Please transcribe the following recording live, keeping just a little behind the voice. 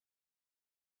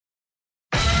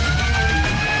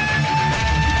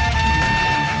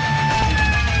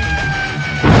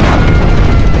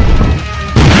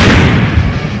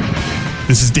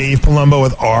This is Dave Palumbo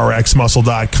with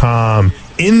RxMuscle.com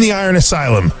in the Iron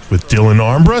Asylum with Dylan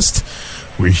Armbrust.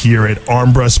 We're here at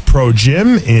Armbrust Pro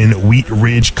Gym in Wheat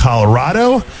Ridge,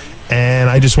 Colorado. And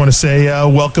I just want to say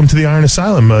welcome to the Iron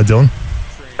Asylum, Dylan.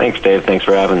 Thanks, Dave. Thanks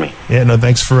for having me. Yeah, no,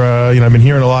 thanks for, I've been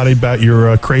hearing a lot about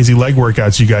your crazy leg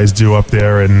workouts you guys do up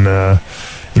there in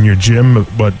your gym,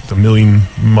 but a million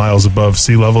miles above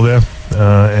sea level there.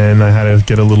 And I had to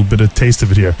get a little bit of taste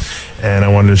of it here. And I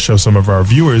wanted to show some of our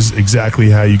viewers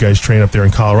exactly how you guys train up there in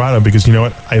Colorado, because you know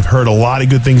what? I've heard a lot of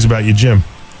good things about your gym.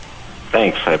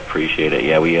 Thanks. I appreciate it.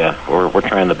 Yeah, we're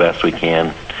trying the best we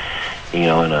can, in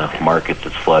a market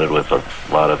that's flooded with a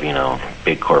lot of,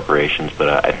 big corporations,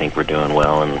 but I think we're doing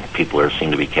well, and people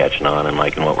seem to be catching on and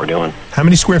liking what we're doing. How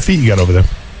many square feet you got over there?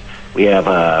 We have,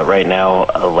 right now,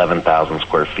 11,000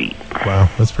 square feet. Wow,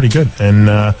 that's pretty good.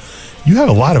 And you have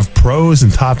a lot of pros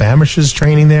and top amateurs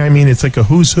training there. I mean, it's like a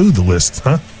who's who, the list,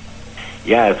 huh?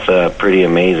 Yeah, it's pretty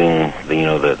amazing,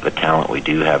 the talent we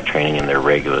do have training in there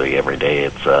regularly every day.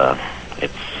 It's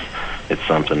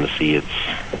something to see.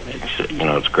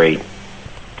 It's great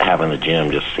having the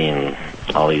gym, just seeing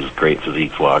all these great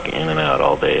physiques walk in and out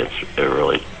all day. It's a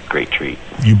really great treat.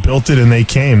 You built it and they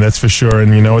came, that's for sure.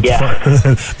 And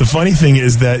the funny thing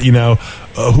is that,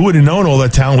 who would have known all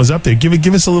that talent was up there?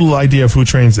 Give us a little idea of who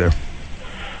trains there.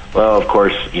 Well, of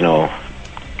course,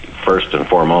 first and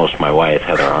foremost, my wife,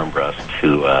 Heather Armbrust,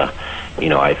 who,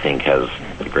 I think has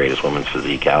the greatest women's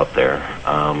physique out there.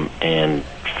 And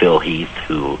Phil Heath,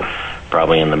 who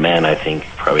probably in the men, I think,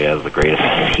 probably has the greatest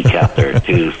physique out there,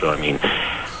 too. So,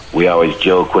 we always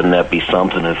joke, wouldn't that be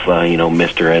something if,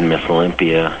 Mr. and Miss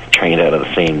Olympia trained out of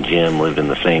the same gym, lived in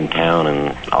the same town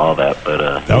and all that.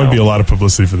 But that would be a lot of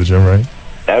publicity for the gym, right?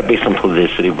 That would be some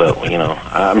publicity, but,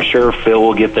 I'm sure Phil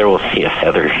will get there. We'll see if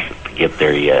Heather get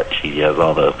there yet. She has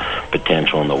all the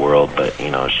potential in the world, but,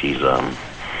 she's,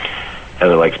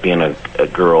 Heather likes being a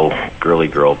girly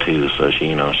girl, too, so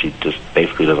she just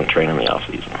basically doesn't train in the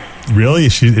off-season. Really?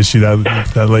 Is she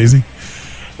that lazy?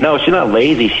 No, she's not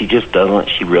lazy. She just doesn't.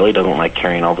 She really doesn't like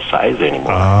carrying all the size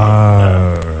anymore.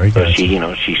 I guess.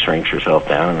 So she shrinks herself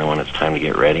down, and then when it's time to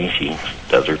get ready, she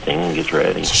does her thing and gets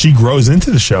ready. So she grows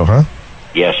into the show, huh?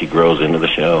 Yeah, she grows into the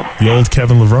show. The old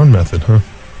Kevin Levrone method, huh?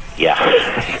 Yeah,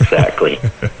 exactly.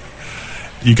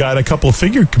 You got a couple of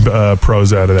figure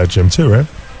pros out of that gym too, right?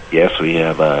 Yes, we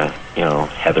have.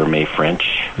 Heather May French,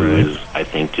 who is, I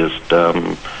think, just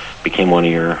became one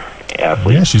of your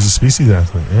athletes. Yeah, she's a species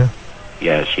athlete. Yeah.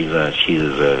 Yeah, she's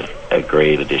a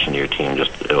great addition to your team.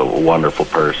 Just a wonderful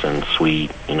person,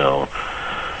 sweet, and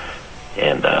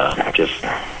just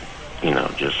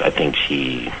I think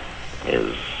she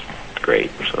is great.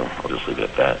 So I'll just leave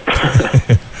it at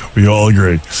that. We all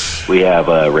agree. We have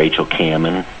Rachel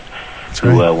Kamen,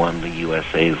 who won the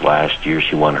USA's last year.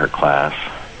 She won her class.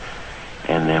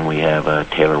 And then we have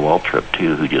Taylor Waltrip,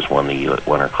 too, who just won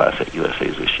her class at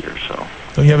USA's this year. So.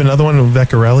 Don't you have another one,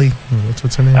 Vecchiarelli?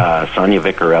 What's her name? Sonia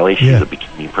Vecchiarelli. She's a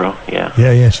bikini pro. Yeah.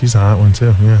 Yeah, she's a hot one,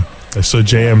 too. Yeah. I saw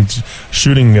JM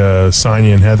shooting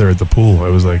Sonia and Heather at the pool. I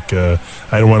was like, I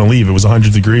didn't want to leave. It was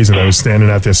 100 degrees, and I was standing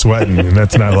out there sweating, and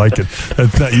that's not like it.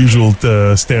 That's not usual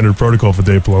standard protocol for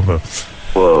Dave Palumbo.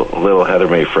 Well, little Heather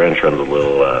May French runs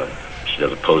she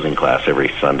does a posing class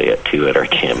every Sunday at 2 at our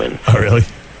gym. And oh, really?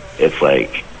 It's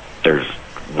like there's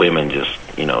women just,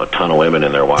 a ton of women,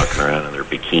 and they're walking around in their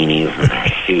bikinis and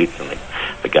their suits, and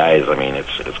the guys,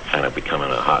 it's kind of becoming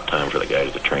a hot time for the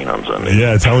guys to train on Sunday.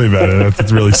 Yeah, tell me about it.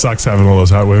 It really sucks having all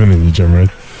those hot women in your gym, right?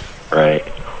 Right.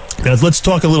 Now, let's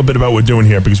talk a little bit about what we're doing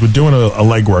here, because we're doing a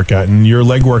leg workout, and your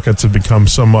leg workouts have become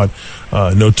somewhat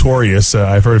notorious.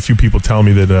 I've heard a few people tell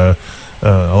me that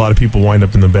a lot of people wind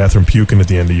up in the bathroom puking at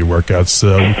the end of your workouts.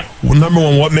 Number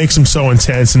one, what makes them so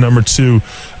intense? And number two,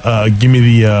 give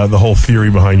me the whole theory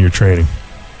behind your training.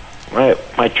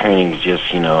 My training is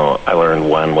just, I learned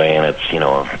one way, and it's,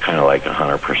 kind of like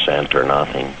 100% or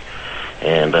nothing.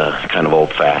 And kind of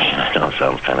old-fashioned. I know it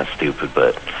sounds kind of stupid,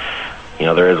 but,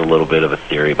 there is a little bit of a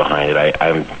theory behind it.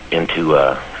 I'm into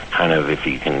kind of, if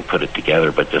you can put it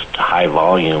together, but just high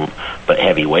volume, but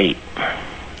heavy weight.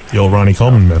 The old Ronnie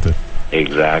Coleman method.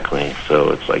 Exactly.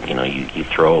 So it's like, you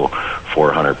throw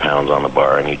 400 pounds on the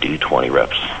bar and you do 20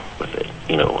 reps with it,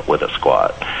 with a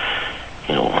squat.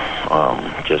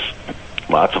 Just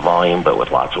lots of volume, but with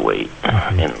lots of weight,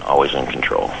 and always in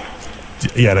control.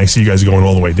 Yeah, and I see you guys going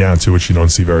all the way down, too, which you don't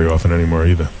see very often anymore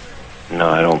either. No,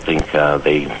 I don't think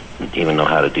they even know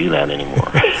how to do that anymore.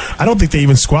 I don't think they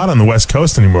even squat on the West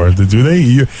Coast anymore, do they?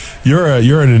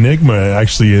 You're an enigma,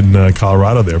 actually, in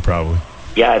Colorado there, probably.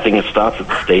 Yeah, I think it stops at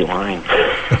the state line.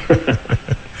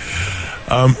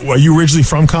 Are you originally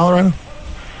from Colorado?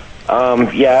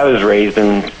 Yeah, I was raised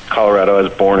in Colorado. I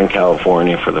was born in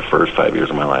California for the first 5 years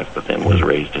of my life, but then was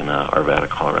raised in Arvada,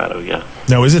 Colorado, yeah.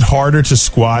 Now, is it harder to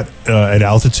squat at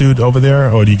altitude over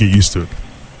there, or do you get used to it?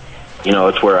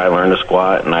 It's where I learned to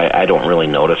squat, and I don't really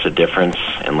notice a difference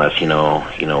unless,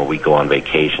 we go on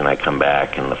vacation. I come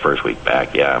back, and the first week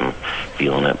back, yeah, I'm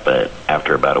feeling it, but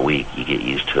after about a week, you get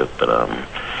used to it. But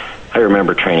I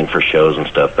remember training for shows and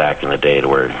stuff back in the day to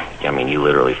where, you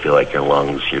literally feel like your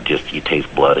lungs, you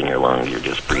taste blood in your lungs, you're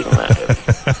just breathing that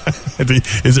heavy.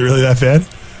 Is it really that bad?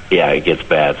 Yeah, it gets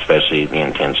bad, especially the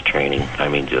intense training.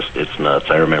 It's nuts.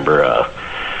 I remember,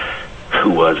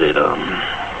 who was it?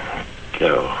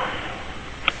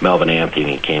 Melvin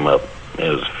Anthony came up. It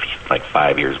was like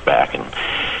 5 years back, and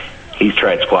he's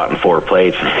tried squatting 4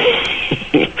 plates.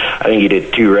 I think he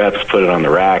did 2 reps, put it on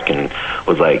the rack, and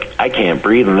was like, I can't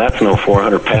breathe, and that's no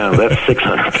 400 pounds. That's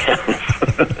 600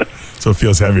 pounds. So it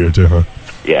feels heavier, too, huh?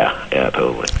 Yeah,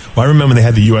 totally. Well, I remember they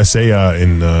had the USA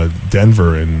in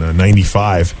Denver in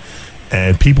 '95,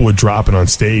 and people were dropping on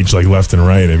stage like left and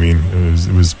right.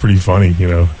 It was pretty funny,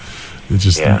 It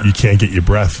just, you can't get your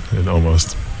breath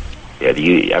almost. Yeah,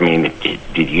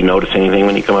 did you notice anything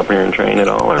when you come up here and train at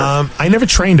all? Or? I never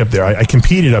trained up there. I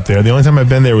competed up there. The only time I've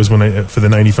been there was for the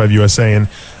 '95 USA, and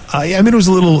it was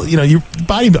a little, your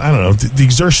body. I don't know. The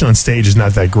exertion on stage is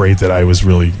not that great that I was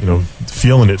really,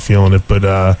 feeling it. But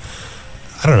I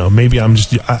don't know. Maybe I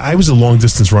was a long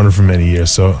distance runner for many years,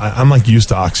 so I'm like used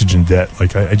to oxygen debt.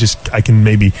 Like I can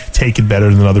maybe take it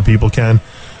better than other people can.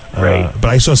 Right. But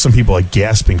I saw some people like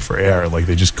gasping for air, like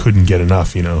they just couldn't get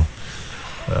enough.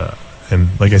 And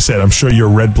like I said, I'm sure your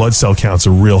red blood cell counts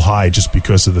are real high just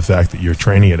because of the fact that you're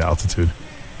training at altitude.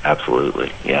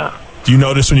 Absolutely, yeah. Do you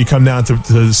notice when you come down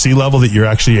to sea level that you're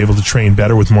actually able to train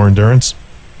better with more endurance?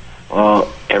 Well,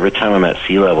 every time I'm at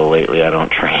sea level lately, I don't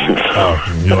train. So.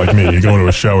 Oh, you're like me. You're going to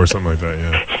a show or something like that,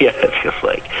 yeah. Yeah, it's just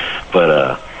like,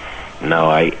 but no,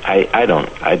 I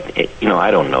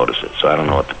don't notice it, so I don't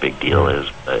know what the big deal is.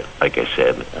 But like I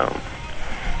said,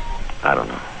 I don't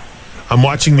know. I'm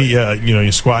watching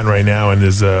you're squatting right now, and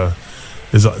there's an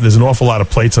awful lot of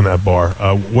plates on that bar.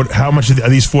 How much are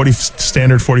these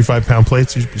standard 45-pound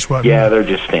plates you're squatting? Yeah, they're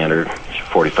just standard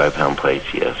 45-pound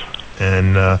plates, yes.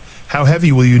 And how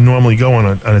heavy will you normally go on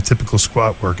a typical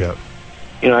squat workout?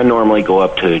 I normally go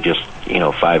up to just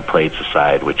 5 plates a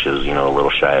side, which is a little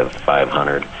shy of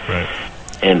 500. Right.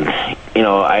 And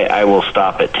I will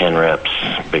stop at 10 reps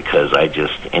because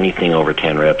anything over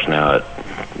 10 reps now at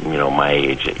my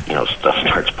age, stuff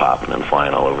starts popping and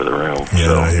flying all over the room. Yeah,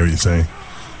 so, I hear what you're saying.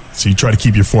 So you try to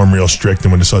keep your form real strict,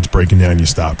 and when it starts breaking down, you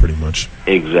stop pretty much.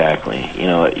 Exactly.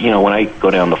 When I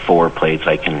go down to 4 plates,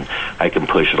 I can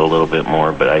push it a little bit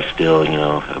more, but I still,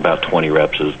 about 20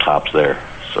 reps is tops there.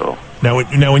 So now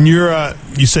when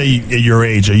you say at your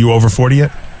age, are you over 40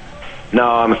 yet? No,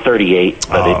 I'm 38,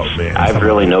 but I've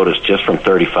really noticed just from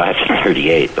 35 to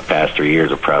 38, the past 3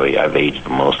 years I've aged the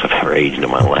most I've ever aged in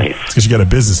my life. It's because you got a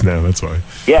business now, that's why.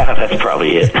 Yeah, that's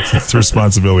probably it. It's a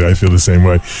responsibility. I feel the same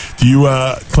way. Do you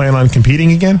plan on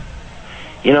competing again?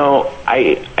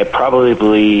 I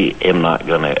probably am not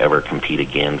going to ever compete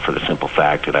again for the simple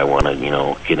fact that I want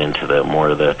to, get into the more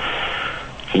of the,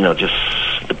 just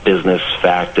the business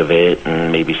fact of it,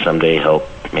 and maybe someday help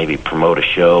maybe promote a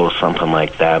show, something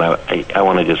like that. I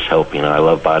want to just help. I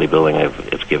love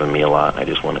bodybuilding. It's given me a lot. I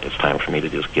just it's time for me to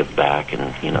just give back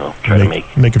and try to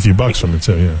make a few bucks from it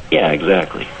too. Yeah. Yeah,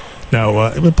 exactly.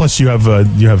 Now, plus you have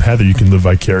Heather you can live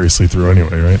vicariously through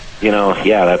anyway, right?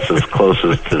 Yeah, that's as close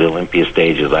as to the Olympia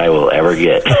stage as I will ever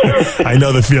get. I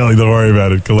know the feeling. Don't worry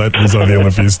about it. Colette was on the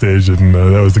Olympia stage, and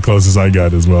that was the closest I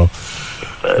got as well.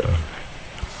 But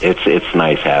it's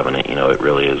nice having it. It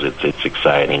really is. It's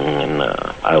exciting, and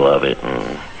I love it,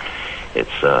 and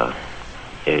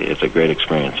it's a great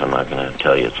experience. I'm not going to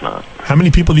tell you it's not. How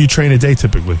many people do you train a day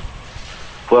typically?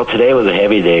 Well, today was a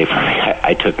heavy day for me.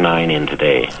 I took 9 in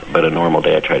today, but a normal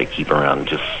day I try to keep around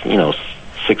just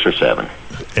 6 or 7.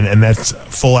 And that's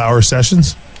full hour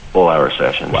sessions? Full hour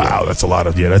sessions. Wow, yeah. That's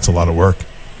a lot of work.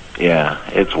 Yeah,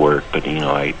 it's work, but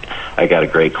I got a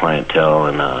great clientele,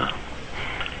 and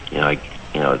I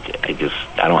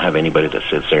don't have anybody that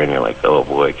sits there and you're like, oh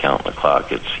boy, counting the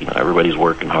clock. It's everybody's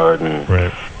working hard, and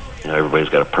right. Everybody's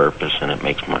got a purpose, and it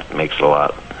makes it a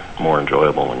lot more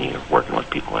enjoyable when you're working with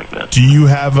people like that. Do you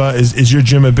have is your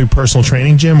gym a big personal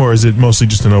training gym, or is it mostly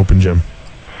just an open gym?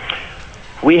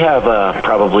 We have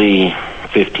probably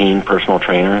 15 personal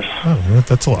trainers. Oh,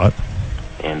 that's a lot.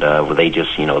 And they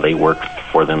just they work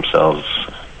for themselves,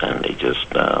 and they just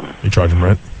you charge them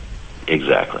rent.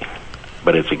 Exactly.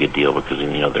 But it's a good deal because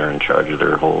they're in charge of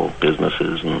their whole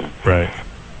businesses, and right.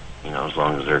 As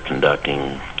long as they're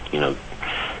conducting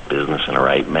business in the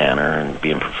right manner and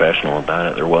being professional about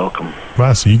it, they're welcome.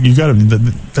 Wow, so you got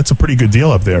that's a pretty good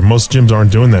deal up there. Most gyms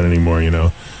aren't doing that anymore, you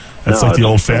know. That's like the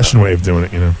old-fashioned way of doing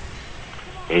it, you know.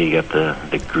 Yeah, you got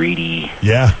the greedy...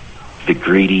 Yeah. The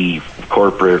greedy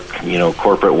corporate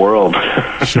world.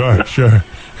 Sure.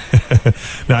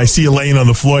 Now, I see you laying on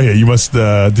the floor here. You must,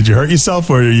 did you hurt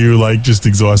yourself, or are you, like, just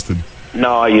exhausted?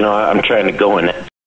 No, I'm trying to go in